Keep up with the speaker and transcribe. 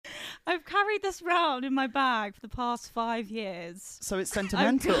I've carried this round in my bag for the past 5 years. So it's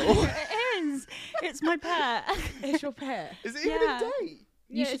sentimental. It is. It's my pet. It's your pet. Is it even in date?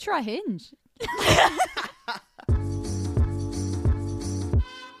 You should try Hinge.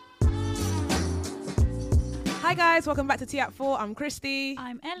 Hi guys, welcome back to Tea at 4. I'm Christy.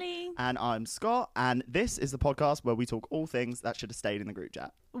 I'm Ellie. And I'm Scott, and this is the podcast where we talk all things that should have stayed in the group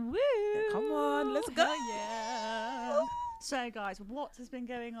chat. Woo! Come on, let's go. Hell yeah. So guys, what has been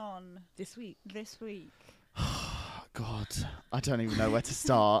going on This week. God, I don't even know where to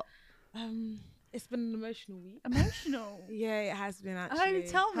start. It's been an emotional week. Emotional. Yeah, it has been actually. Oh,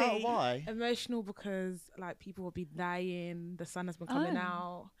 tell me. How? Why? Emotional because like people will be dying, the sun has been coming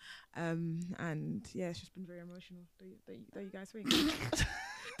out, and yeah, it's just been very emotional. Don't you guys think? Do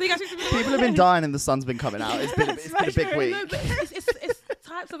you guys think People have been dying and the sun's been coming out. It's been a big week. No, but it's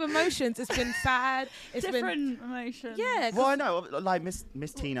types of emotions. It's been sad. It's Different emotions. Yeah. Well, I know, like Miss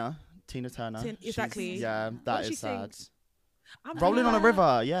Tina Turner. Exactly. Yeah, that she is sad. sings? I'm Rolling on a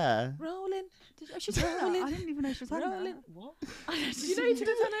river, yeah. Rolling. She's rolling. I didn't even know she was talking about Rolling. that. What? Do you know who Tina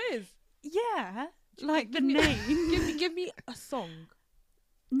Turner is? Yeah. Like the Give me- name. Give me a song.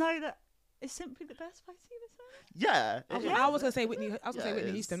 No, that is simply the best by Tina Turner. Yeah. it I is. was gonna say Whitney. I was gonna say Yeah, it Whitney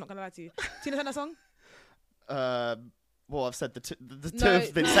is. Houston. I'm not gonna lie to you. Tina Turner song. Well, I've said the two No.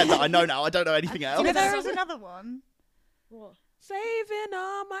 have been said that I know now. I don't know anything else. But there is another one. What? Saving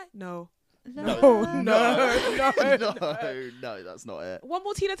all my. No. No, that's not it. One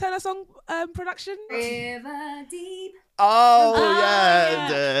more Tina Turner song production. River deep. Oh, yeah.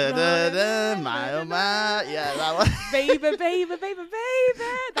 yeah. Da, da, da, my, oh, my. Yeah, that one. Baby.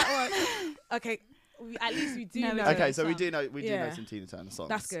 That one. Okay. At least we do No, we know. do. Okay, so we song. do know Yeah. some Tina Turner songs.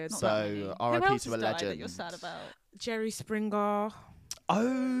 That's good. Not So that many. Who RIP else to has a died legend. that you're sad about? Jerry Springer.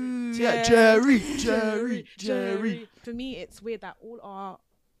 Oh, yeah, Jerry. For me, it's weird that all our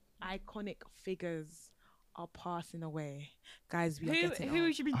iconic figures are passing away. Guys, we are getting Who old.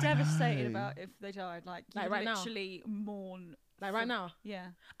 would you be I devastated know. about if they died? Like Like you right now? literally mourn. Like right now. Yeah.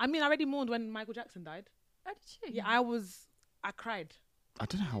 I mean, I already mourned when Michael Jackson died. Oh, did you? Yeah, I cried. I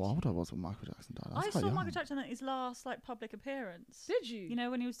don't know how old I was when Michael Jackson died. I was I quite saw young. Michael Jackson at his last like public appearance. Did you? You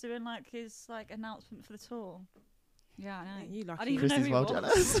know when he was doing like his like announcement for the tour. Yeah, I know. You lucky. I didn't even Christy's know well who he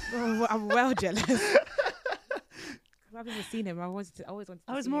was. jealous. Oh, I'm well jealous. 'Cause I've never seen him. I always wanted to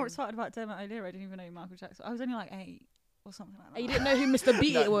I was see more him. excited about Dermot O'Leary. I didn't even know who Michael Jackson. I was only like 8 or something like that. And you didn't know who Mr.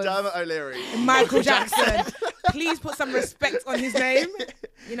 Beat No, it was. Dermot O'Leary. Michael Jackson. Please put some respect on his name.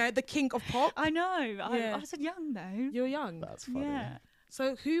 You know, the king of pop. I know. Yeah. I was young though. You're young. That's funny. Yeah.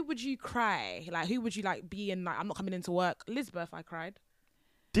 So who would you cry? Like, who would you like be in? Like, I'm not coming into work. Elizabeth, I cried.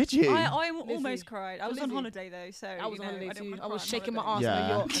 Did you? I Lizzie. almost cried. I was on Lizzie. holiday though, so I was you on know, holiday didn't too. wanna I was cry on shaking my holiday. ass on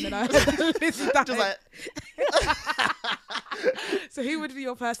Yeah. a yacht, and then I Lizzie died. Just like, So who would be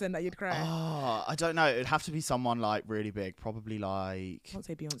your person that you'd cry? oh, I don't know. It'd have to be someone like really big. Probably Don't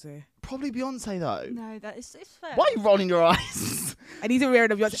say Beyonce. probably Beyonce though. No, that is it's fair. Why are you rolling your eyes? I need to wear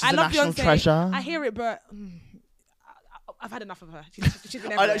it of Beyonce. She's I a love national Beyonce. treasure. I hear it, but I've had enough of her. She's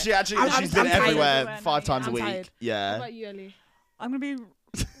been I everywhere. know she's I'm been tired. everywhere 5 times a I'm week. tired. What Yeah. about you, Ellie? I'm gonna be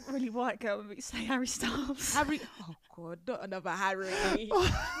really white girl and we say Harry Styles. Harry. Oh God, not another Harry.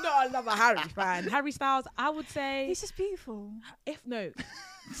 Not another Harry fan. Harry Styles. I would say. He's just beautiful. If no,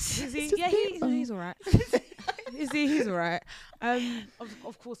 is he? just Yeah, beautiful. he's all right. Is he? He's all right.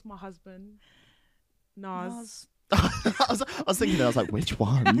 Of course, my husband, Nas. I was thinking, I was like, which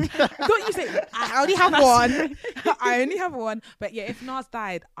one? Don't you say? I only have one. I only have one. But yeah, if Nas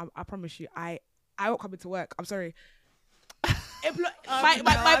died, I promise you, I won't come into work. I'm sorry.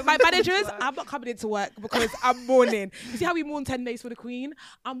 My managers, I'm not coming into work because I'm mourning. You see how we mourn 10 days for the Queen?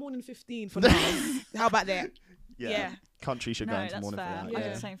 I'm mourning 15 for Nas. How about that? Yeah. Country should go No, into that's mourning for fair. that. I Yeah.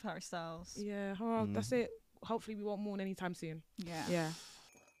 did the same for Harry Styles. Yeah, well, that's it. Hopefully we won't mourn anytime soon. Yeah. Yeah.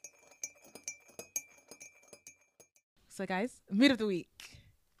 So guys, mood of the week.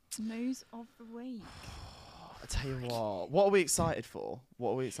 News of the week. I tell you what are we excited for?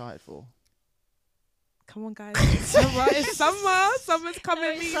 Come on, guys. It's summer. Summer's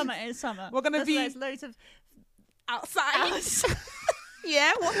coming. It's summer. We're gonna There's loads of outside.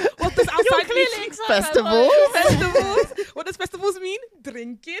 Yeah. What does outside clearly mean? excited. Festivals. Festivals. What does festivals mean?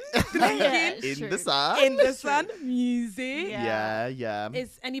 Drinking. Yeah, it's In true. the sun. In the sun. Music. Yeah.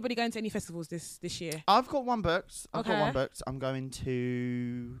 Is anybody going to any festivals this year? I've got one booked. Okay. I'm going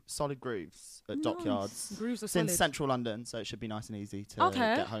to Solid Grooves at Dockyards. Grooves are It's in solid. central London, so it should be nice and easy to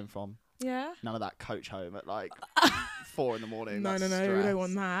Okay. get home from. Yeah. None of that coach home at like 4 in the morning. No. That's We stress. don't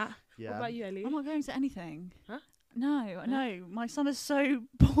want that. What Yeah. about you, Ellie? I'm not going to anything. Huh? No. My summer's so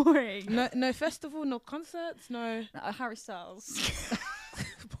boring. No festival, no concerts, no. Harry Styles.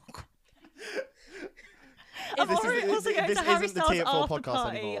 also going this to Harry isn't the Styles Tea at 4 after podcast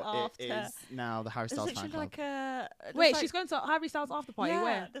party anymore. after. It is now the Harry It's Styles fan literally club. like a. there's Wait, like, she's going to Harry Styles after party. yeah,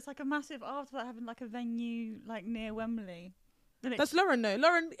 Where? there's like a massive after that having like a venue like near Wembley. And That's Lauren. No,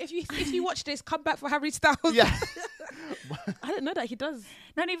 Lauren. If you watch this, come back for Harry Styles. Yeah. I didn't know that he does.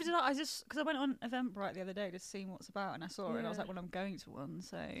 No, neither did I. I just because I went on Eventbrite the other day just seeing what's about, and I saw it, and I was Yeah. like, well, I'm going to one,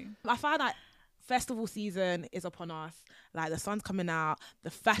 so. I find that festival season is upon us. Like the sun's coming out,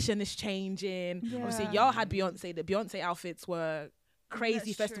 the fashion is changing. Obviously, Yeah. y'all had Beyonce. The Beyonce outfits were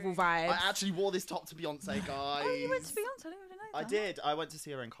crazy That's festival true. vibes. I actually wore this top to Beyonce, guys. Oh, you went to Beyonce? I didn't even know that. I did. I went to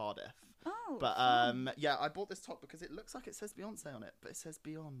see her in Cardiff. Oh. But fun. yeah, I bought this top because it looks like it says Beyonce on it, but it says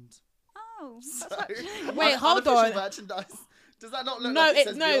Beyond. Oh, So, that's actually. Wait, hold unofficial on. merchandise. Does that not look No, like it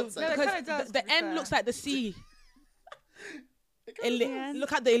says no, Beyonce? No, it because kinda does, to the be M fair. looks like the C. It kinda does. Yeah.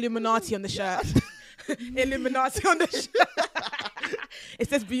 Look at the Illuminati on the shirt. Illuminati on the shirt. It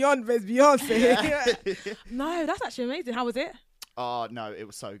says Beyond, but it's Beyonce. No, that's actually amazing. How was it? Oh no, it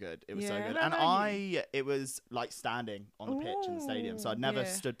was so good. It was so Yeah. good. Where And were you? it was like standing on the pitch in the stadium, so I'd never yeah.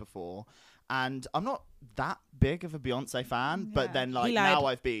 stood before. And I'm not that big of a Beyonce fan, Yeah. but then like He lied. now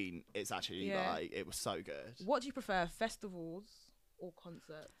I've been, it's actually Yeah. like it was so good. What do you prefer, festivals or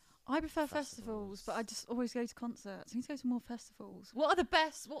concerts? I prefer Festivals. festivals, but I just always go to concerts. I need to go to more festivals. What are the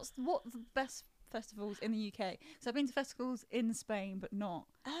best? What are the best festivals in the UK? So I've been to festivals in Spain, but not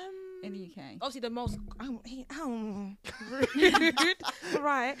in the UK. Obviously, the most rude.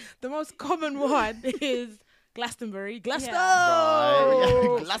 Right. The most common one is Glastonbury. Glasgow.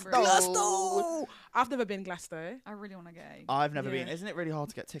 Right. Glasgow. Glasgow. I've never been Glasgow. I really want to go. I've never Yeah. been. Isn't it really hard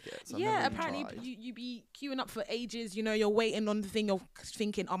to get tickets? I've Yeah, never even apparently tried. you be queuing up for ages. You know, you're waiting on the thing. You're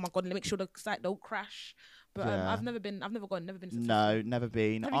thinking, oh my god, make sure the site don't crash. But Yeah. I've never been. I've never gone. Never been. To the No, never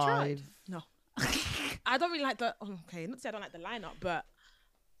been. Have you tried? No. I don't really like the. Okay, not to say I don't like the lineup, but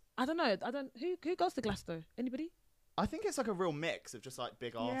I don't know. I don't. Who goes to Glasgow? Anybody? I think it's like a real mix of just like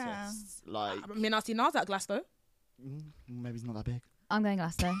big Yeah. artists. Like I mean, I see Nas at Glasgow. maybe it's not that big. I'm going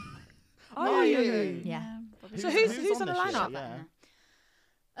Glasgow. Oh, Yeah. probably. So who's on the this shit? lineup? Yeah.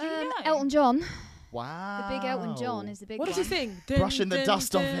 Do you know? Elton John. Wow. The big Elton John is the big What one. does he sing? Brushing the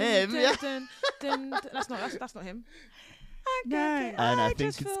dust off him, yeah. That's not him. No. And I think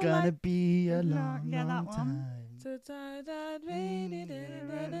just it's feel gonna like- be a No, long, yeah, that long one. time.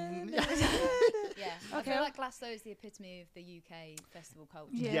 Yeah. I Okay. feel like Glasgow is the epitome of the UK festival culture.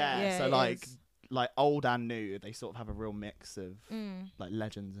 Yeah. Yeah, so it like is. old and new, they sort of have a real mix of Mm. like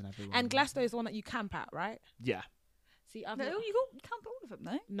legends and everyone. And Glasgow is the one that you camp at, right? Yeah. See, I've No, never- you can't put all of them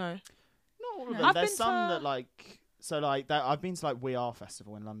though. no. Not all of No. them. I've There's been some to- that like so like that. I've been to like We Are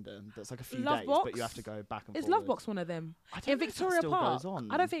Festival in London. That's like a few days, Lovebox? but you have to go back and Is forward. Lovebox one of them? I don't In know if that Victoria still Park. goes on.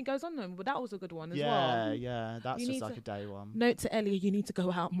 I don't think it goes on them, but that was a good one as Yeah, well. yeah. That's You just need like to- a day one. Note to Ellie, you need to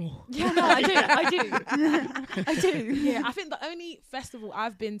go out more. Yeah, no, I do. I do. Yeah, I think the only festival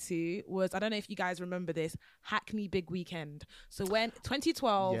I've been to was, I don't know if you guys remember this, Hackney Big Weekend. So when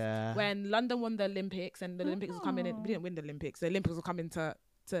 2012, Yeah. when London won the Olympics and the Olympics were coming in, Oh. we didn't win the Olympics. The Olympics were coming to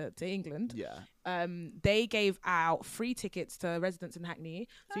England. Yeah. They gave out free tickets to residents in Hackney.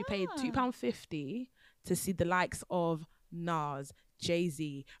 So we paid Ah. £2.50 to see the likes of Nas,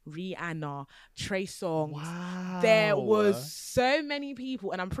 Jay-Z, Rihanna, Trey Songz. Wow. There was so many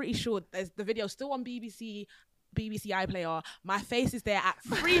people, and I'm pretty sure there's the video still on BBC iPlayer. My face is there at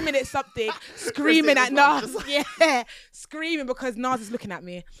 3 minutes something, screaming at Christina's Nas. like- Yeah, screaming because Nas is looking at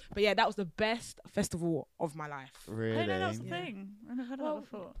me. But yeah, that was the best festival of my life. I Really. didn't know that was a Yeah. thing. I've never heard Well, of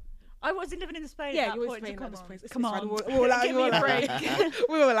that before. I wasn't living in Spain. Yeah, at you that always point, so Spain come at this on. place. It's Come fine. on. We'll allow Give you me a a break.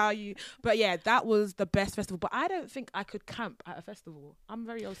 We'll allow you. But yeah, that was the best festival. But I don't think I could camp at a festival. I'm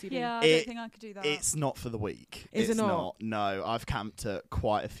very OCD. Yeah, I It- don't think I could do that. It's not for the weak. Is it it's not? No, I've camped at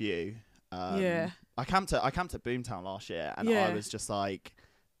quite a few. Yeah. I camped at Boomtown last year, and Yeah. I was just like,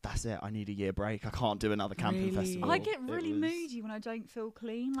 "That's it. I need a year break. I can't do another camping Really? festival." I get It really was- moody when I don't feel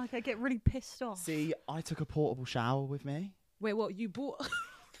clean. Like I get really pissed off. See, I took a portable shower with me. Wait, what? You bought?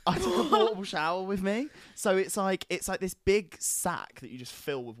 I took a portable shower with me. So it's like this big sack that you just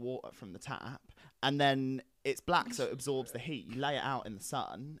fill with water from the tap, and then it's black, so it absorbs the heat. You lay it out in the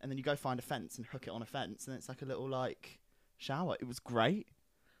sun, and then you go find a fence and hook it on a fence, and it's like a little like shower. It was great.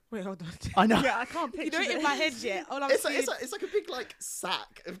 Wait, hold on. I know. Yeah, I can't picture You know it in my head yet. All I'm It's like, seeing- it's like a big like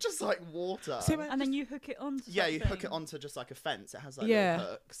sack of just like water. So when- And then you hook it onto. Yeah, you hook it something. onto just like a fence. It has like Yeah.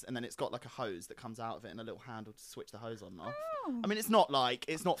 little hooks, and then it's got like a hose that comes out of it and a little handle to switch the hose on and off. Oh. I mean, it's not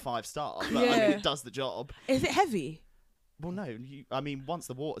 5-star, but I mean, Yeah. it does the job. Is it heavy? Well, no, I mean, once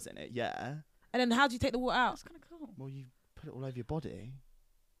the water's in it, yeah. And then how do you take the water out? That's kind of cool. Well, you put it all over your body,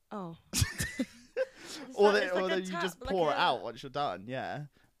 Oh, or It's then like a you tap, just like pour it a- out once you're done. Yeah,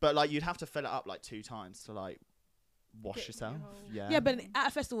 but like you'd have to fill it up like 2 times to like wash Get yourself. your whole- Yeah. Yeah, but at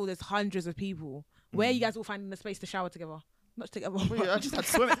a festival, there's hundreds of people. Where are you guys all finding the space to shower together? Not together. Well, yeah, I just had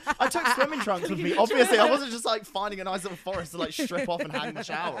swimming. I took swimming trunks with me. Obviously, I wasn't just like finding a nice little forest to like strip off and hang the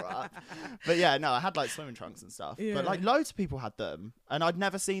shower up. But yeah, no, I had like swimming trunks and stuff. Yeah. But like loads of people had them, and I'd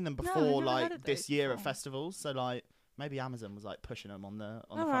never seen them No, I've before. never heard Like of this those year at before. festivals. So like maybe Amazon was like pushing them on the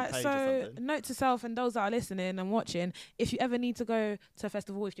All front right, page so or something. note to self and those that are listening and watching: if you ever need to go to a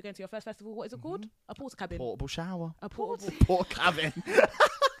festival, if you're going to your first festival, what is it called? A porta cabin. Portable shower. A portable. Port cabin.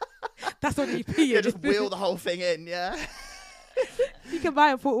 That's what you pee. Yeah, just wheel the whole thing in. Yeah. You can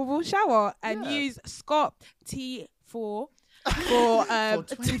buy a portable shower and Yeah. use Scott T4 for For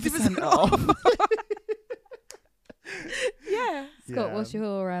 20% off. Yeah. Scott, Yeah. what's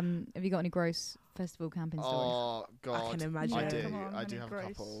your have you got any gross festival camping stories? Oh god, I can imagine. I Yeah, do. come on, I do any have gross? a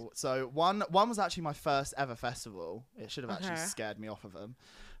couple. So one was actually my first ever festival. It should have actually Okay. scared me off of them.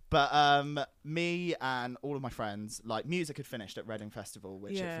 But me and all of my friends, like music had finished at Reading Festival,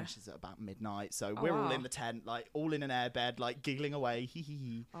 which Yeah. it finishes at about midnight. So Oh, we're all wow. in the tent, like all in an airbed, like giggling away, hee hee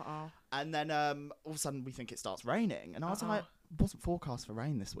hee. And then all of a sudden we think it starts raining, and I was like, wasn't forecast for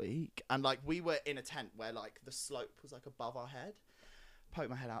rain this week. And like we were in a tent where like the slope was like above our head. Poked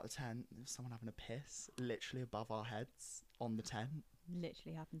my head out the tent. There was someone having a piss, literally above our heads on the tent.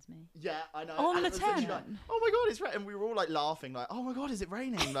 Literally happened to me. Yeah, I know. On And the it was literally tent? like, oh my god, it's raining. And we were all like laughing, like, oh my god, is it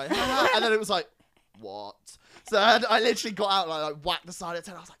raining? Like, and then it was like, what? So I literally got out, like whacked the side of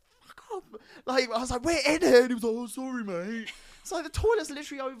the tent. I was like, fuck off. Like, I was like, we're in here. And he was like, oh, sorry, mate. It's like the toilet's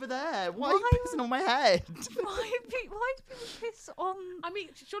literally over there. Why are you Why pissing on my head? Why do people piss on? I mean,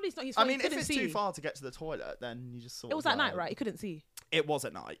 surely it's not his I fault. mean, he if couldn't it's see. too far to get to the toilet, then you just sort It was of at night, like- right? He couldn't see. It was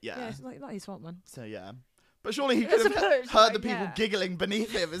at night, yeah. Yeah, it's not his fault, man. So yeah. But surely he I could have suppose, heard like, the people yeah. giggling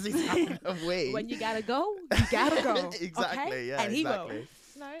beneath him as he's having a wee. When you gotta go, you gotta go. Exactly, okay? yeah, And he exactly. will.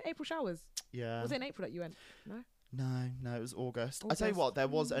 No, April showers. Yeah. Was it in April that you went? No. No, it was August. I tell you August. what, there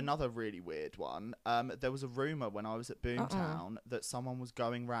was another really weird one. There was a rumour when I was at Boomtown that someone was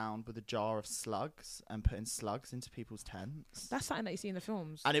going round with a jar of slugs and putting slugs into people's tents. That's something that you see in the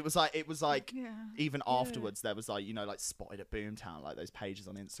films. And it was like Yeah. even afterwards there was like, you know, like spotted at Boomtown, like those pages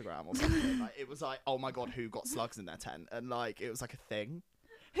on Instagram or something. Like it was like, oh my god, who got slugs in their tent? And like it was like a thing.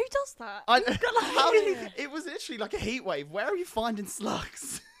 Who does that? How it was literally like a heat wave. Where are you finding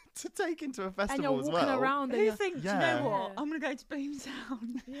slugs to take into a And festival you're as walking well? around and Who you're... thinks, Yeah. you know what? Yeah. I'm going to go to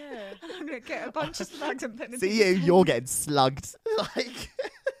Beamtown. Yeah. and I'm going to get a bunch of slugs and put them in See people's you, tents. you're getting slugged. Like,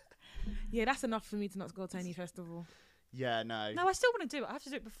 Yeah, that's enough for me to not go to any festival. yeah, no. No, I still want to do it. I have to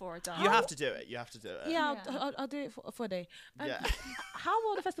do it before I die. You have to do it. You have to do it. Yeah, Yeah. I'll do it for a day. Yeah. How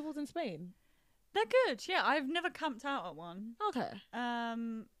are the festivals in Spain? They're good. Yeah, I've never camped out at one. Okay.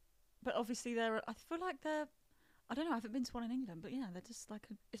 But obviously they're. I feel like they're. I don't know. I haven't been to one in England, but yeah, they're just like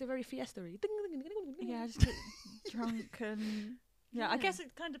a. It's a very fiesta-y. Yeah, just get drunk and. Yeah, I Yeah. guess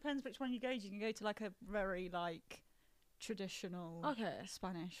it kind of depends which one you go to. You can go to like a very like traditional Okay.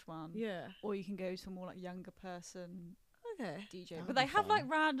 Spanish one, Yeah. or you can go to a more like younger person Okay. DJ. That But would they be have like fun.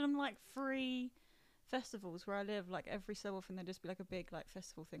 random like free festivals where I live. Like every so often there just be like a big like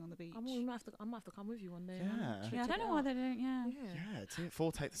festival thing on the beach. I might have to come with you one day. man. Yeah. Check Yeah, I it don't know why out. they don't. Yeah. Yeah. Yeah,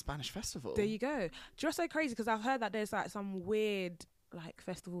 full take the Spanish festival. There you go. Just so crazy because I've heard that there's like some weird like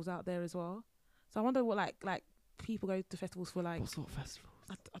festivals out there as well. So I wonder what like people go to festivals for like What sort of festival?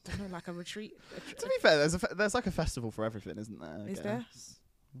 I don't know, like a retreat. To be fair, there's like a festival for everything, isn't there? Is there?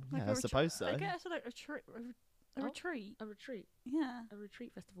 Like Yeah, a I suppose so. I guess like a Oh. retreat. A retreat. Yeah. A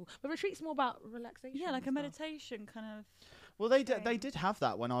retreat festival. But retreat's more about relaxation. Yeah, like a and stuff. meditation kind of. Well, they thing. did have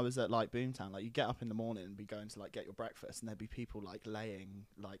that when I was at like Boomtown. Like you get up in the morning and be going to like get your breakfast, and there'd be people like laying,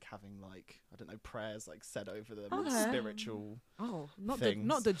 like having like I don't know prayers like said over them, Okay. spiritual. Oh, not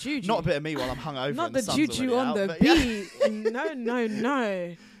things. the juju. Not a bit of me while I'm hungover. Not and the sun's juju already on out, the but yeah. beat.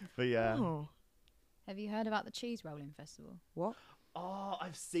 No. But yeah. Oh. Have you heard about the cheese rolling festival? What? Oh,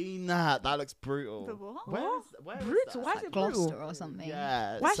 I've seen that. That looks brutal. The what? Where is Brutal? that? Why is it brutal? Gloucester or something.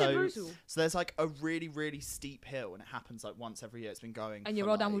 Yeah. Why is so, it brutal? So there's like a really, really steep hill, and it happens like once every year. It's been going. And you for,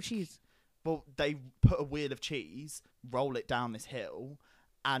 roll down like- with cheese. Well, they put a wheel of cheese, roll it down this hill,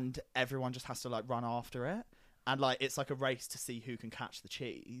 and everyone just has to like run after it, and like it's like a race to see who can catch the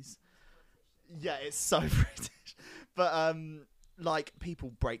cheese. Yeah, it's so British, but like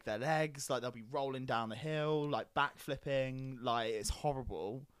people break their legs, like they'll be rolling down the hill, like backflipping, like it's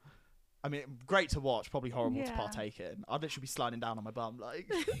horrible. I mean, great to watch, probably horrible to Yeah. partake in. I'd literally be sliding down on my bum,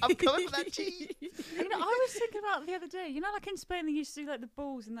 like I'm coming for that cheese. You know, I was thinking about it the other day. You know, like in Spain, they used to do like the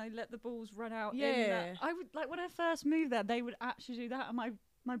balls, and they let the balls run out. Yeah. In that. I would like when I first moved there, they would actually do that, and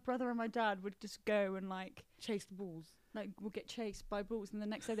my brother and my dad would just go and like Chase the balls. like will get chased by bulls, and the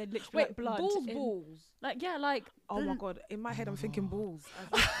next day they literally like blood. Balls. Like yeah, like Oh my god! In my head, I'm thinking balls.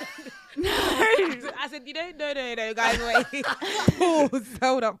 no. I said, no, guys, wait. Balls.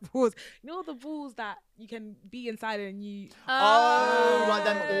 Hold up, balls. You know the balls that you can be inside and you. Oh, like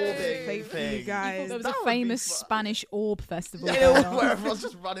them orbing Thank you, things. guys. There was That a would be famous fun. Spanish orb festival. Yeah, going on. where everyone's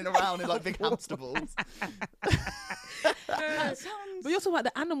just running around in like big hamster balls. That sounds. But you're talking about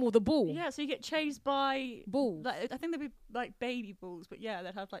the animal, the bull. Yeah, so you get chased by Bulls. like I think they'd be like baby bulls, but yeah,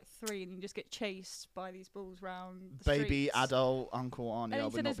 they'd have like 3, and you just get chased by these bulls round the Baby, streets. adult, uncle, auntie. And I you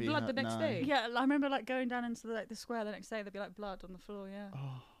would said not there's be blood hurt, the next no. day? Yeah, I remember like going down into the square the next day. There'd be like blood on the floor. Yeah, Oh,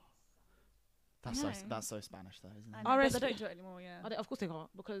 I that's know. so Spanish though, isn't I it? know, but RS they don't do it anymore. Yeah, Of course they can't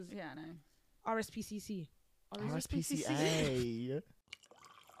because yeah, I know. RSPCC. RSPCA.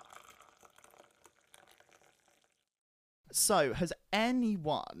 So, has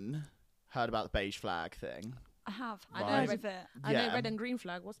anyone heard about the beige flag thing? I have. Right. I know of it. I know red and green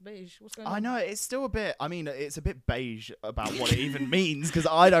flag. What's beige? What's going on? I know it's still a bit. I mean, it's a bit beige about what it even means because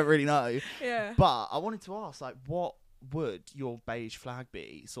I don't really know. Yeah. But I wanted to ask, like, what would your beige flag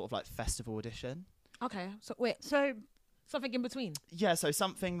be? Sort of like festival edition? Okay. So wait. So Something in between. Yeah. So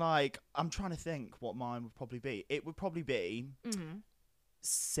something like I'm trying to think what mine would probably be. It would probably be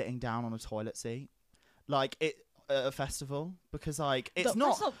sitting down on a toilet seat, like it at a festival, because like it's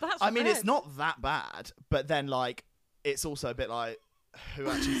not. That's I mean, it's bad. not that bad, but then like it's also a bit like who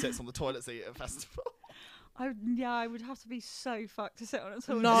actually sits on the toilet seat at a festival? I would have to be so fucked to sit on a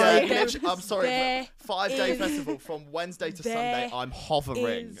toilet No, Yeah, seat. there- literally, I'm sorry. there 5-day is- festival from Wednesday to Sunday. I'm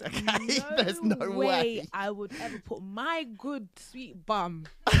hovering. Is Okay, there's no way. I would ever put my good sweet bum,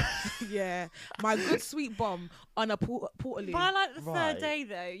 yeah, my good sweet bum on a portaloo. By like the Right. third day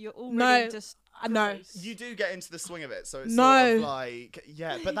though, you're already No, just. I know. gross. You do get into the swing of it, so it's No. sort of like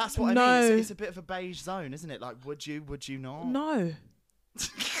but that's what I No. mean. It's a bit of a beige zone, isn't it? Like, would you not? No,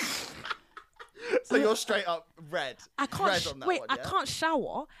 So you're straight up red. I can't. Red on that Wait, one, I yeah? can't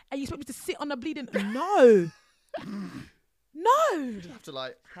shower, and you expect me to sit on the bleeding? No, no, You have to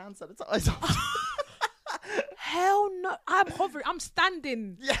like hand sanitizer. hell no. I'm hovering. I'm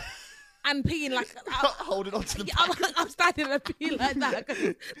standing Yeah, and peeing like. holding on to the. Yeah, I'm standing and peeing like that.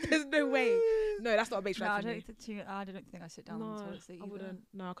 'Cause there's no way. No, that's not a beige No, flag I for me. don't think I sit down on the toilet seat. I either. wouldn't.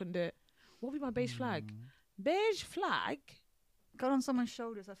 No, I couldn't do it. What would be my beige flag? Beige flag? Got on someone's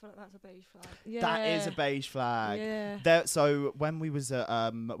shoulders. I feel like that's a beige flag. Yeah. That is a beige flag. Yeah. There, so when we was at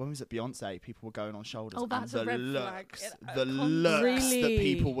Beyonce, people were going on shoulders, Oh, that's and a the red flag. looks, At the a concert. looks that Really?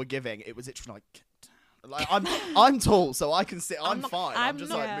 people were giving, it was literally like I'm tall, so I can sit. I'm not- fine. I'm I'm just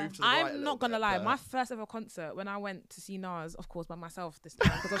not- like moved to the right. a I'm little not gonna bit, lie. but- My first ever concert, when I went to see Nas, of course by myself this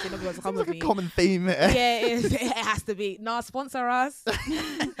time, because obviously nobody wants to come Seems with like a me. common theme here. Yeah, it has to be. Nas, sponsor us.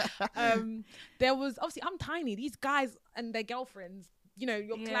 There was obviously I'm tiny. These guys and their girlfriends, you know,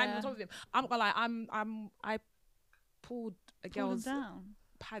 you're climbing on top of them. I'm not gonna lie. I pulled a Pull them girl's down.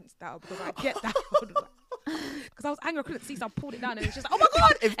 pants down because I get down. Because I was angry, I couldn't see, so I pulled it down, and it's just like, oh my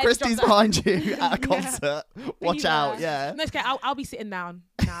god! If And it Christy's dropped behind you at a Yeah. concert, watch there. out. Yeah. No, it's okay. I'll be sitting down.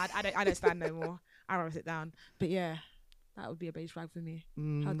 Nah, I don't stand no more. I rather sit down. But yeah, that would be a beige flag for me.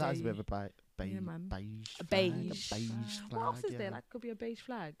 How That is a dare bit of a beige, Yeah, man. beige, A flag, beige. flag, What else is yeah. there? Like, could be a beige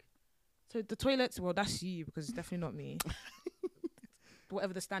flag. So the toilets, well, that's you because it's definitely not me.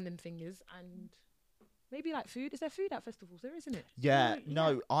 Whatever the standing thing is, and maybe like food. Is there food at festivals? There isn't it? Yeah, Oh,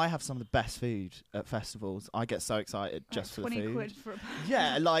 no, I have some of the best food at festivals. I get so excited just for the 20 food. quid for a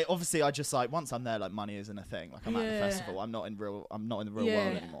Yeah, like obviously I just like once I'm there, like money isn't a thing. Like I'm at the Yeah. festival. I'm not in the real world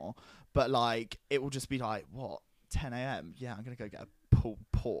Yeah. anymore. But like it will just be like, what, 10 a.m. Yeah, I'm gonna go get a pulled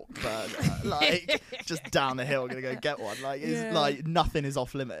pork burger. Like just down the hill, I'm gonna go get one. Like it's Yeah. like nothing is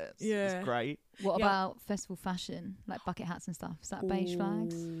off limits. Yeah. It's great. What Yeah. about festival fashion, like bucket hats and stuff? Is that beige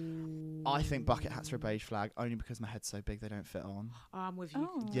flags? I think bucket hats are a beige flag only because my head's so big they don't fit on. I'm with you.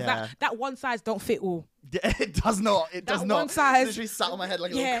 Oh. Yeah. That one size don't fit all. Yeah, it does not. It does That not. one size- Literally sat on my head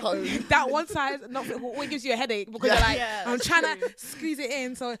like a Yeah, little cone. that one size not fit all. It gives you a headache because Yeah. you're like, Yeah, I'm that's trying true. to squeeze it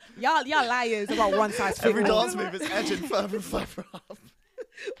in. So y'all liars about one size fit Every all. dance move is edging further and further up.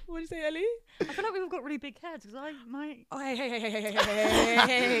 What did you say, Ellie? I feel like we've got really big heads because my Oh,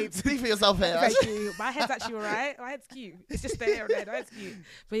 hey. Speak for yourself here. Thank you. My head's actually alright. My head's cute. It's just the hair on there. My head's cute.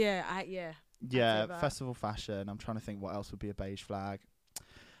 But yeah, Yeah, that. festival fashion. I'm trying to think what else would be a beige flag.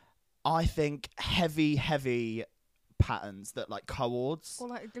 I think heavy patterns that like coords. Or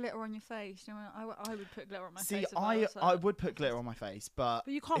like glitter on your face. You know, I would put glitter on my See, face. I would put glitter on my face, but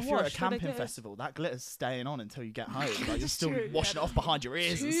But you can't if you're at a wash, so they camping glitter- festival, that glitter's staying on until you get home. Like you're still true, washing it off behind your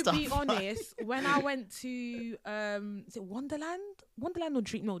ears and To stuff. be honest, when I went to is it Wonderland? Wonderland or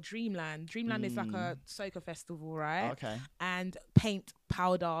Dreamland? Dreamland is like a soca festival, right? Okay. And paint,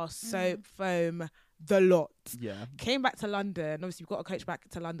 powder, soap, foam, the lot. Yeah. Came back to London. Obviously, we've got a coach back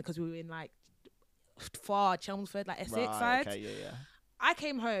to London because we were in like far Chelmsford, like Essex side. Okay. Yeah. I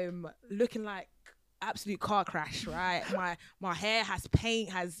came home looking like absolute car crash, right? my hair has paint,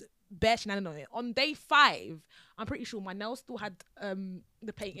 has bare shenanigans on it. On day 5, I'm pretty sure my nails still had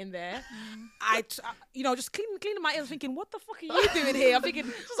the paint in there. Just cleaning my ears, thinking, what the fuck are you doing here? I'm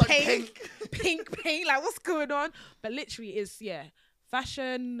thinking, like pink paint, like what's going on? But literally, it's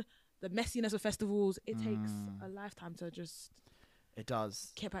fashion, the messiness of festivals. It takes a lifetime to just It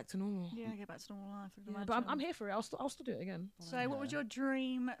does. get back to normal. Yeah, get back to normal life. I can Yeah, imagine. but I'm here for it. I'll still do it again. So, what would your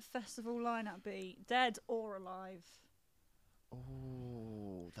dream festival lineup be? Dead or alive?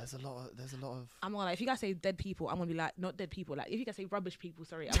 Oh, there's a lot of. I'm gonna if you guys say dead people, I'm gonna be like not dead people. Like if you guys say rubbish people,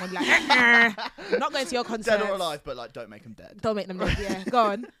 sorry, I'm gonna be like I'm not going to your concert. Dead or alive, but like don't make them dead. Don't make them dead. Yeah, go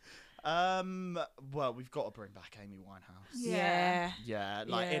on. Well, we've got to bring back Amy Winehouse. Yeah, Yeah,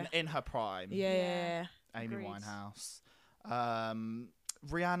 like Yeah. in her prime. yeah. Amy Agreed. Winehouse.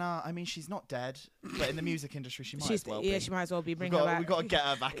 Rihanna, I mean, she's not dead, but in the music industry, she might She's as well be. yeah, she might as well be. Bring we've her got, back. We've got to get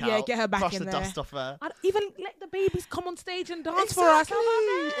her back out. Yeah, get her back brush in the there. dust off her. I'd even let the babies come on stage and dance for us. How about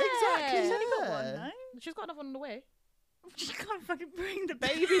that? Exactly. She's only got Yeah. one, no? She's got another one on the way. She can't fucking bring the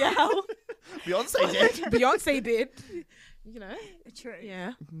baby out. Beyonce did. Beyonce did. You know. True.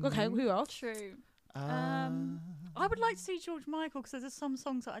 Yeah. Okay. Who else? True. I would like to see George Michael because there's some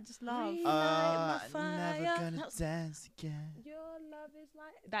songs that I just love. Relight my Never fire. gonna That's- dance again. Your love is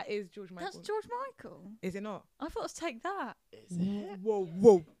like that is George Michael. That's George Michael. Is it not? I thought let's take that. Is it?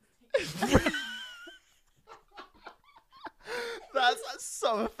 Whoa. That's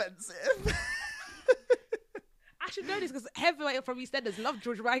so offensive. I should know this because Heather from EastEnders love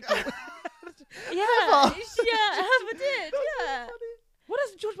George Michael. Yeah, Heather did. Yeah, What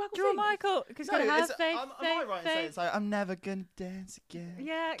does George Michael George sing? Michael. Because No, have it's, faith, am I right in saying it's like I'm never gonna dance again?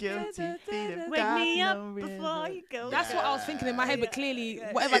 Yeah, Guilty feet have wake got me up no before rhythm. you go. That's what I was thinking in my head, but clearly,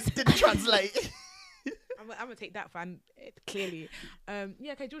 whatever. It didn't translate. I'm gonna take that fan. Clearly,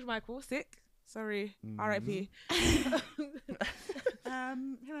 yeah. Okay, George Michael, sick. Sorry, R.I.P. Who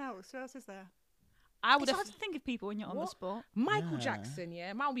else? Who else is there? I would It's have hard to think of people when you're on the What? spot. Michael Yeah. Jackson.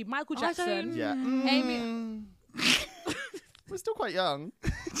 Yeah, mine would be Michael I Jackson. don't- Yeah. Amy- We're still quite young. Do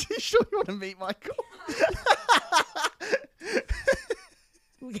you sure you want to meet Michael?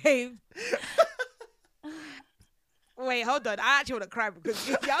 Okay. Wait, hold on. I actually want to cry because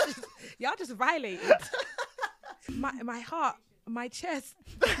y'all just violated. My heart, my chest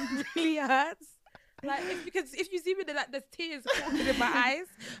really hurts. Like if you see me, there's tears falling in my eyes,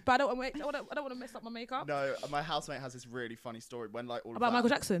 but I don't want to mess up my makeup. No, my housemate has this really funny story when like all of About that, Michael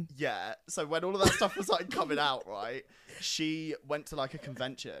Jackson. Yeah. So when all of that stuff was like coming out, right? She went to like a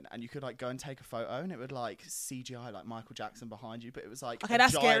convention and you could like go and take a photo and it would like CGI like Michael Jackson behind you, but it was like Okay, a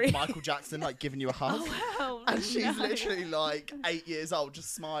that's giant scary. Michael Jackson like giving you a hug. Wow. And she's literally like 8 years old,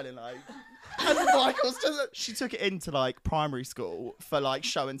 just smiling like. And Michael's just. She took it into like primary school for like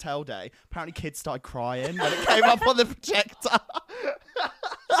show and tell day. Apparently, kids started crying when it came up on the projector.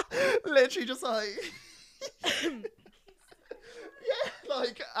 Literally, just like. Yeah,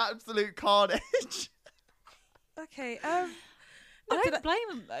 like absolute carnage. Okay. I did don't I- blame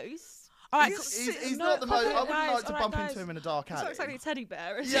him though. All right. He's no, not the most. okay, I wouldn't guys, like to all right, bump guys. into him in a dark He alley. looks like a teddy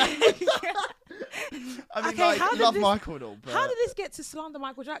bear. Isn't Yeah. he? I mean, Okay, like, how did love this- Michael and all, but How did this get to slander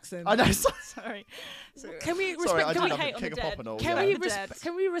Michael Jackson? I know. Sorry. Can we respect? Sorry, I can do we love hate it. on King the of Pop dead? and all. Can yeah. we The dead.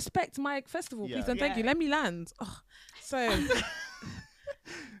 can we respect my festival, Yeah. please? And thank you. Yeah. Let me land. So,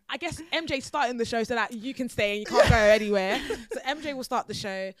 I guess MJ starting the show so that you can stay and you can't go anywhere. So MJ will start the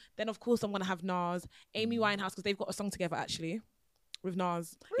show. Then of course I'm gonna have Nas, Amy Winehouse because they've got a song together actually with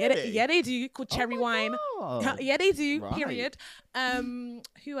Nas. Really? Yeah, they do called Cherry Oh my Wine. God. Yeah, they do. Right. Period.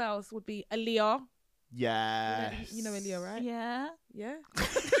 Who else would be Aaliyah? Yes. You know Aaliyah, right? Yeah. Yeah.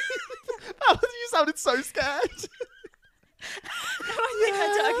 You sounded so scared. I think I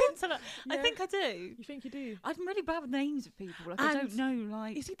do. I couldn't tell it. I Yeah. think I do. You think you do? I'm really bad with names of people. Like I don't And know.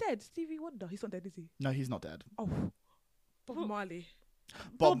 Like Is he dead? Stevie Wonder. He's not dead, is he? No, he's not dead. Oh, Bob Marley.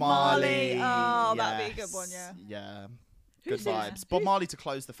 Bob Marley. Oh, that'd be a good one. Yeah. Yeah. Who Good sings- vibes. Bob Marley to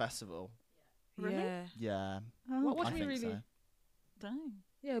close the festival. Really? Yeah. Yeah. What Oh, do I you think mean, really? so. don't.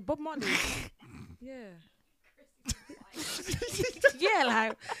 Yeah, Bob Marley. Yeah. Yeah,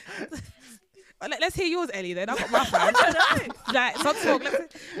 like Let's hear yours, Ellie. Then I've got my fan. Like, stop talk.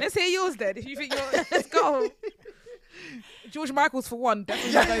 Let's hear yours then. If you think you're, let's go. George Michael's for one.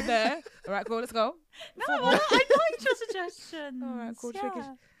 Definitely go there. All right, cool. Let's go. No, I liked your suggestions. All right, cool.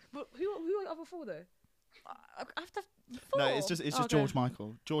 Yeah. But who are the other four though? I have to. Four. No, it's just Okay. George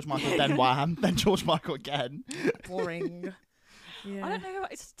Michael. George Michael, then Wham, then George Michael again. Boring. Yeah. I don't know.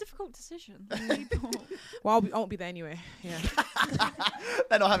 It's a difficult decision. People. Well, I won't be there anyway. Yeah.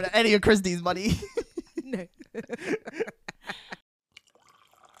 They're not having any of Christie's money. No.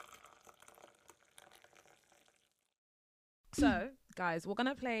 So, guys, we're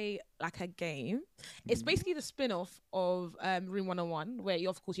gonna play like a game. It's basically the spin-off of Room 101, where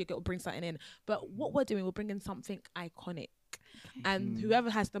of course you get to bring something in. But what we're doing, we're bringing something iconic, and whoever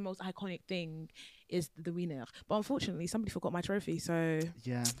has the most iconic thing is the winner. But unfortunately, somebody forgot my trophy, so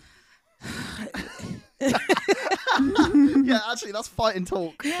Yeah. Yeah, actually, that's fighting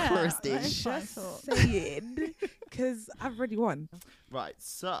talk, Yeah, Christy. that is what I just thought. saying, because I've already won. Right,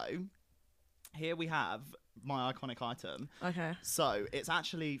 so here we have my iconic item. Okay. So it's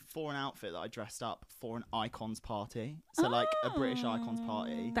actually for an outfit that I dressed up for an icons party. So like a British icons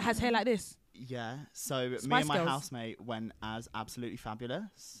party. That has hair like this. Yeah. So me Spice and my Girls. housemate went as Absolutely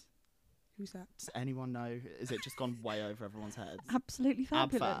Fabulous. Who's that? Does anyone know? Is it just gone way over everyone's heads? Absolutely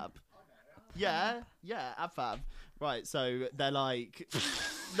fabulous. Ab Fab. Yeah, Ab Fab. Right, so they're like,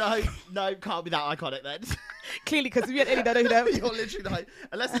 no, can't be that iconic then. Clearly, because we had any that know them. You're literally like,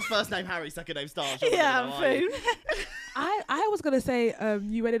 unless it's first name Harry, second name Star. you're not Yeah, gonna know, are you? food. I was gonna say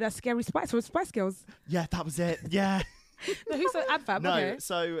you went in as Scary Spice from Spice Girls. Yeah, that was it. Yeah. No, who's the Ab Fab? No, Okay.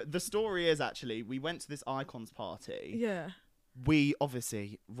 so the story is actually we went to this icons party. Yeah. We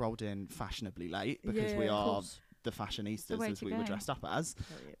obviously rolled in fashionably late because Yeah, we of are course. the fashionistas way as to we go. were dressed up as.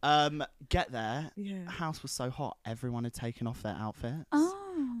 Get there, Yeah. house was so hot, everyone had taken off their outfits. Oh.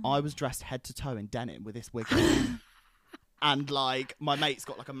 I was dressed head to toe in denim with this wig on. And like my mate's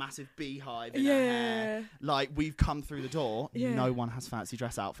got like a massive beehive in her hair. Like we've come through the door, Yeah. no one has fancy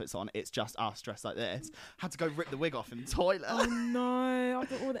dress outfits on. It's just us dressed like this. Had to go rip the wig off in the toilet. Oh no!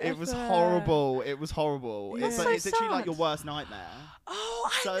 After all the It was effort. horrible. It was horrible. Yeah. It's, That's like, so it's literally like sad. your worst nightmare.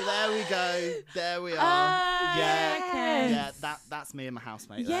 Oh, So there we go. There we are. Ah, yeah, yes. yeah. That's me and my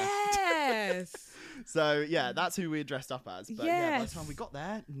housemate. There. Yes. So yeah, that's who we were dressed up as. But yeah, by the Yes. time we got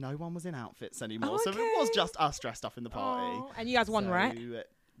there, no one was in outfits anymore. So it was Okay. just us dressed up in the party. Oh, and you guys won, So, right?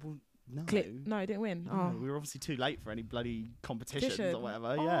 Well, no. No, you didn't win. No, Oh. we were obviously too late for any bloody competitions Competition. or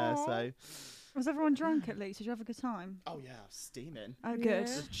whatever. Yeah, Aw. so. Was everyone drunk at least? Did you have a good time? Oh yeah, I was steaming. Oh, good.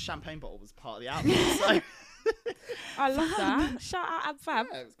 Yeah. The champagne bottle was part of the outfit. So I love that. Shout out Ab Fab.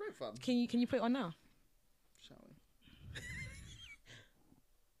 yeah, it was great fun. Can you put it on now? Shall we?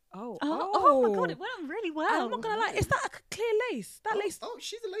 Oh my god, it went on really well. I'm not gonna lie, it's that clear lace. That lace, Oh,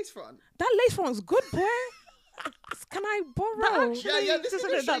 she's a lace front. that lace front's good, boy. Can I borrow? actually- Yeah, this is doesn't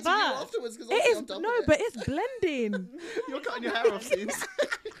going look to that bad. afterwards because It is but it's blending. you're cutting your hair off soon.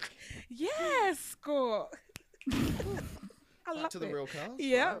 Yes, Scott. I Back love to the it. real cars.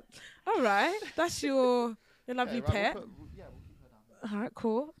 Yeah. All right, that's your lovely pair. We'll keep her down. All right,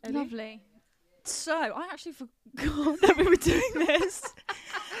 cool. Ellie? Lovely. So I actually forgot that we were doing this.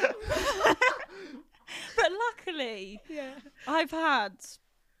 But luckily, Yeah. I've had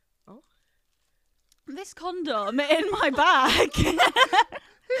Oh. this condom in my bag.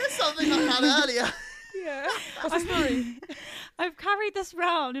 Here's something I had earlier. Yeah. What's the story? I've carried this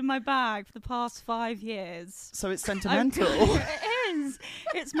round in my bag for the past 5 years. So it's I've- sentimental. It is.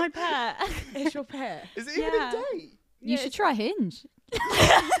 It's my pet. It's your pair. Is it even Yeah. a date? You should try Hinge.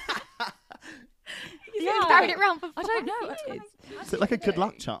 Yeah. You've carried it around for I don't know. 5 years. Is it like a good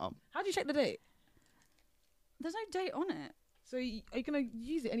luck charm? How do you check the date? There's no date on it. So are you gonna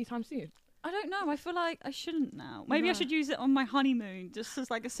use it anytime soon? I don't know. I feel like I shouldn't now. Maybe I No. should use it on my honeymoon, just as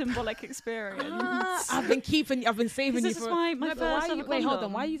like a symbolic experience. I've been saving This you is for. my No, but first why ever wait, hold on.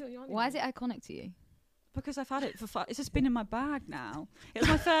 condom. Why are you using it on your Why is honeymoon? it iconic to you? Because I've had it for fun. It's just been in my bag now. It was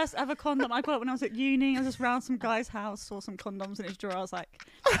my first ever condom. I got it when I was at uni. I was just round some guy's house, saw some condoms in his drawer. I was like,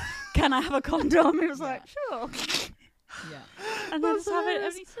 "Can I have a condom?" He was like, "Sure." Yeah. And then That's just have it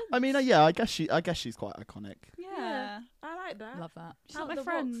hilarious. ever since. I mean, yeah, I guess she's quite iconic. Yeah. I like that. Love that. She's Out like the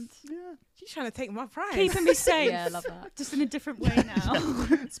my box. friend. Yeah. She's trying to take my prize. Keeping me safe. Yeah, love that. Just in a different way now.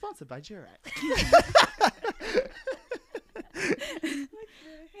 Sponsored by Durex.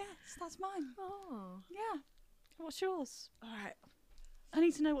 Yes, that's mine. Oh. Yeah. What's yours? All right. I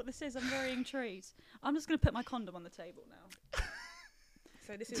need to know what this is. I'm very intrigued. I'm just going to put my condom on the table now.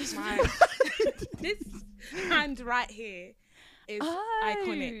 So this is my this hand right here is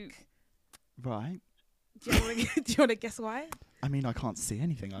iconic. Right. Do you want to guess why? I mean, I can't see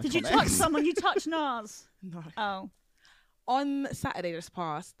anything. Did you touch someone? You touched Nas? No. Oh. On Saturday just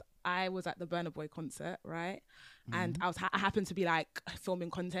past, I was at the Burna Boy concert, right? And I happened to be like filming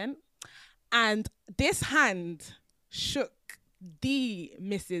content, and this hand shook the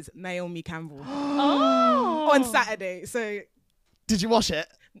Mrs. Naomi Campbell on Saturday. So, did you wash it?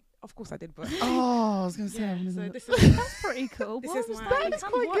 of course I did, but Oh, I was gonna say. yeah. So So this is That's pretty cool. This What is was my- that? That's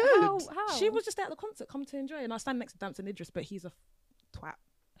quite What- good. How? she was just at the concert, come to enjoy, and I was standing next to Damson Idris, but he's a twat.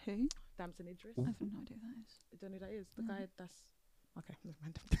 Who? Damson Idris. I have no idea who that is. I don't know who that is. The No. guy that's okay. Never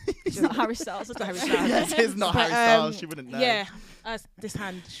mind. It's not Harry Styles. It's not Harry Styles. Styles. yes, it's not But, Harry Styles. She wouldn't know. Yeah, this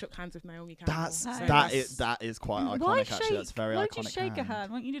hand shook hands with Naomi Campbell. That's so that is quite iconic. Why Actually, shake? that's very Why iconic. did you shake a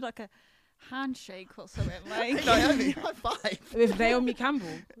hand? Why don't you do like a handshake or something? Like Naomi, high five. with Naomi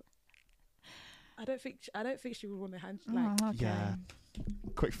Campbell. I don't think she would want a hand. Like, Oh, okay. Yeah.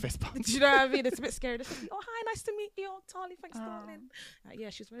 Quick fist bump. do you know what I mean? It's a bit scary. Just like, oh hi, nice to meet you. Oh, Tali, thanks, Oh. darling. Yeah,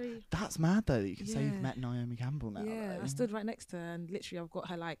 she's very. That's mad though that you can say you've Yeah. met Naomi Campbell now. Yeah, though. I stood right next to her, and literally, I've got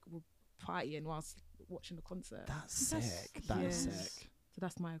her like partying whilst watching the concert. That's That's- sick. That is yeah. sick. So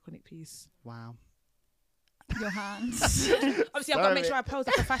that's my iconic piece. Wow. Your hands. Obviously, I've got to make Sorry. sure I pose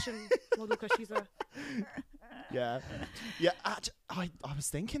like a fashion model because she's a. Yeah. Yeah. I was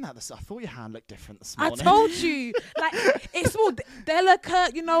thinking that I thought your hand looked different this I morning. told you, like it's more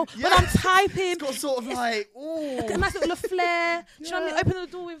delicate, you know. When I'm typing, It's got sort of like ooh. a nice little flair. Do you know what I mean? Open the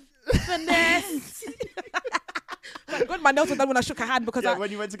door with finesse. Like, God, my nails were done when I shook her hand because Yeah,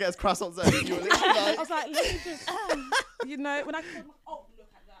 when you went to get us croissants, you were literally I like, was like, let me just, you know, when I called my, oh, look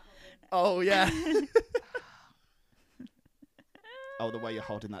at that. oh yeah. Oh, the way you're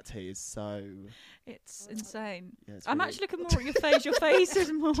holding that tea is so. It's insane. Yeah, it's I'm really- actually looking more at your face. Your face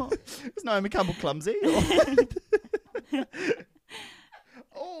is more. Is Naomi Campbell clumsy?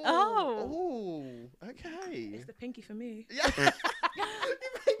 Oh. Okay. It's the pinky for me. Yeah. You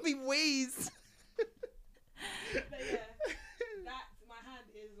made me wheeze. But yeah, that my hand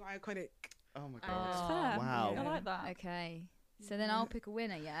is iconic. Oh my Oh, god. It's fair. Wow. I like that. Okay. So then I'll pick a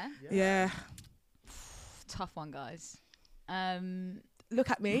winner, yeah? Yeah. Tough one, guys. Look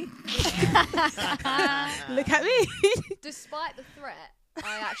at me. Look at me. Despite the threat,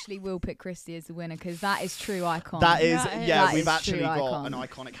 I actually will pick Christy as the winner because that is true icon. That is, That is- yeah, that we've is actually true got icon. an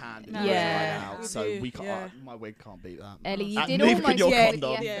iconic hand in No. yeah. Yeah, right now, we so do, we can't. yeah. My wig can't beat that. Ellie, you And did neither almost can your get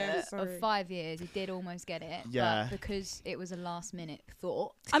condom. the Yeah, effort sorry. of 5 years. You did almost get it. Yeah. But because it was a last minute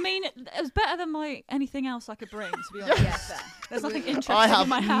thought. I mean, it was better than anything else I could bring. To be honest, Yeah, fair. there's nothing interesting I have in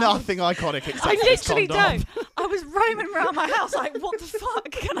my house. nothing iconic except I this literally condom. don't. I was roaming around my house like, what the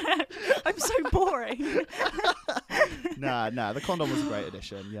fuck? I'm so boring. Nah, the condom was a great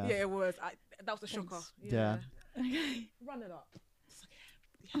addition. Yeah. Yeah, it was. That was a shocker. Yeah. Okay. Run it up.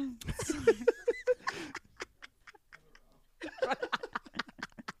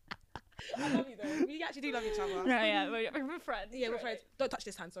 I love you though. We actually do love each other. Yeah, we're friends. Yeah, we're friends. Don't touch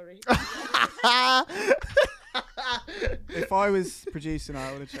this hand, sorry. If I was producing,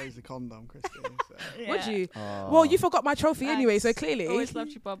 I would have chose the condom, Christine. So. Would you? Oh. Well, you forgot my trophy anyway, so Thanks. clearly. Always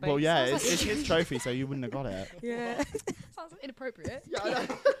loved you, Bobby. Well, yeah, it's his trophy, so you wouldn't have got it. Yeah. Sounds inappropriate. Yeah, I know.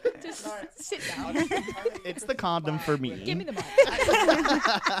 Just sit down. It's the condom for me. Give me the mic.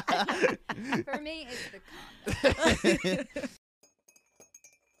 For me, it's the condom.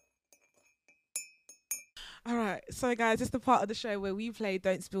 All right, so guys, it's the part of the show where we play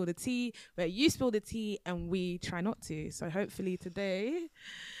Don't Spill the Tea, where you spill the tea and we try not to. So hopefully today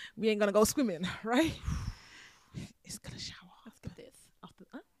we ain't gonna go swimming, right? It's gonna shower after this. After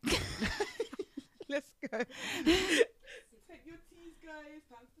let's go. Take your teas, guys.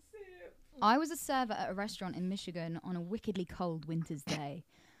 Time to sip. I was a server at a restaurant in Michigan on a wickedly cold winter's day.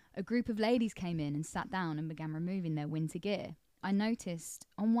 A group of ladies came in and sat down and began removing their winter gear. I noticed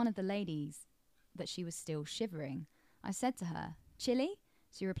on one of the ladies that she was still shivering. I said to her, "Chilly?"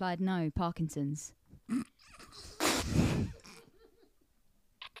 She replied, "No, Parkinson's."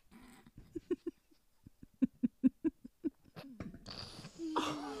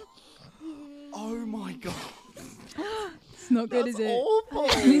 Oh my god. It's not good, That's is it?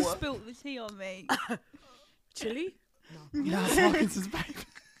 awful. You spilt the tea on me. Chili? Yeah, Parkinson's baby.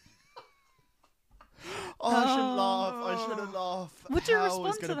 Oh, I shouldn't laugh. I shouldn't laugh. Would you Hell respond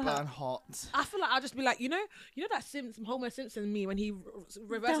is gonna to that? burn hot. I feel like I'll just be like, you know that Homer Simpson me when he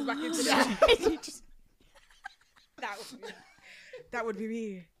reverses back into the that would be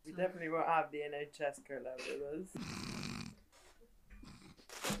me. We definitely won't have the NHS girl out with us.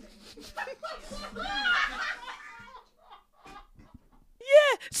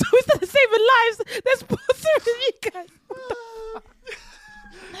 Yeah, so instead of saving lives, they're sponsoring you guys.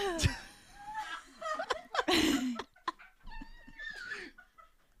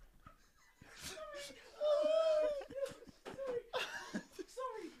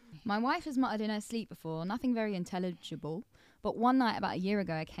 My wife has muttered in her sleep before, nothing very intelligible, but one night about a year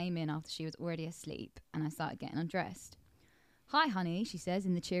ago I came in after she was already asleep and I started getting undressed. Hi honey, she says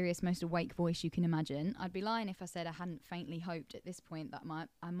in the cheeriest, most awake voice you can imagine. I'd be lying if I said I hadn't faintly hoped at this point that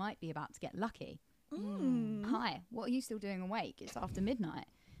I might be about to get lucky. Hi, what are you still doing awake? It's after midnight.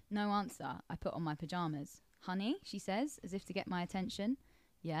 No answer. I put on my pyjamas. Honey, she says, as if to get my attention.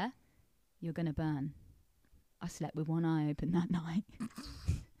 Yeah? You're gonna burn. I slept with one eye open that night.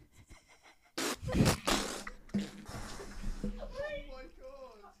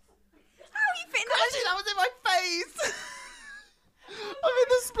 Actually, that was in my face. I'm in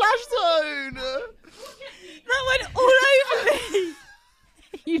the splash zone. That went all over me.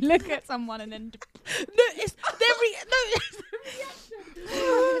 You look at someone and then... No, it's the reaction.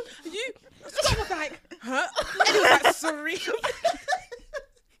 You, someone was like, huh? And he was like, sorry.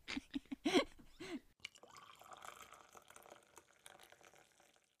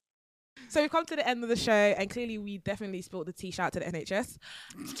 So we've come to the end of the show, and clearly we definitely spilled the tea. Shout out to the NHS.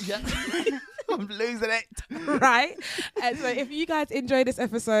 Yeah. I'm losing it. Right? And so if you guys enjoyed this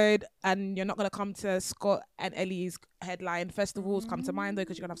episode and you're not going to come to Scott and Ellie's headline festivals, come to mine though,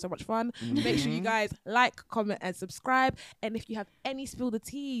 because you're going to have so much fun. Make sure you guys like, comment and subscribe. And if you have any spill the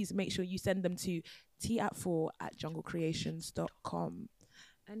teas, make sure you send them to tea@4@junglecreations.com.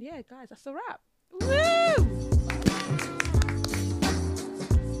 And yeah, guys, that's a wrap. Woo!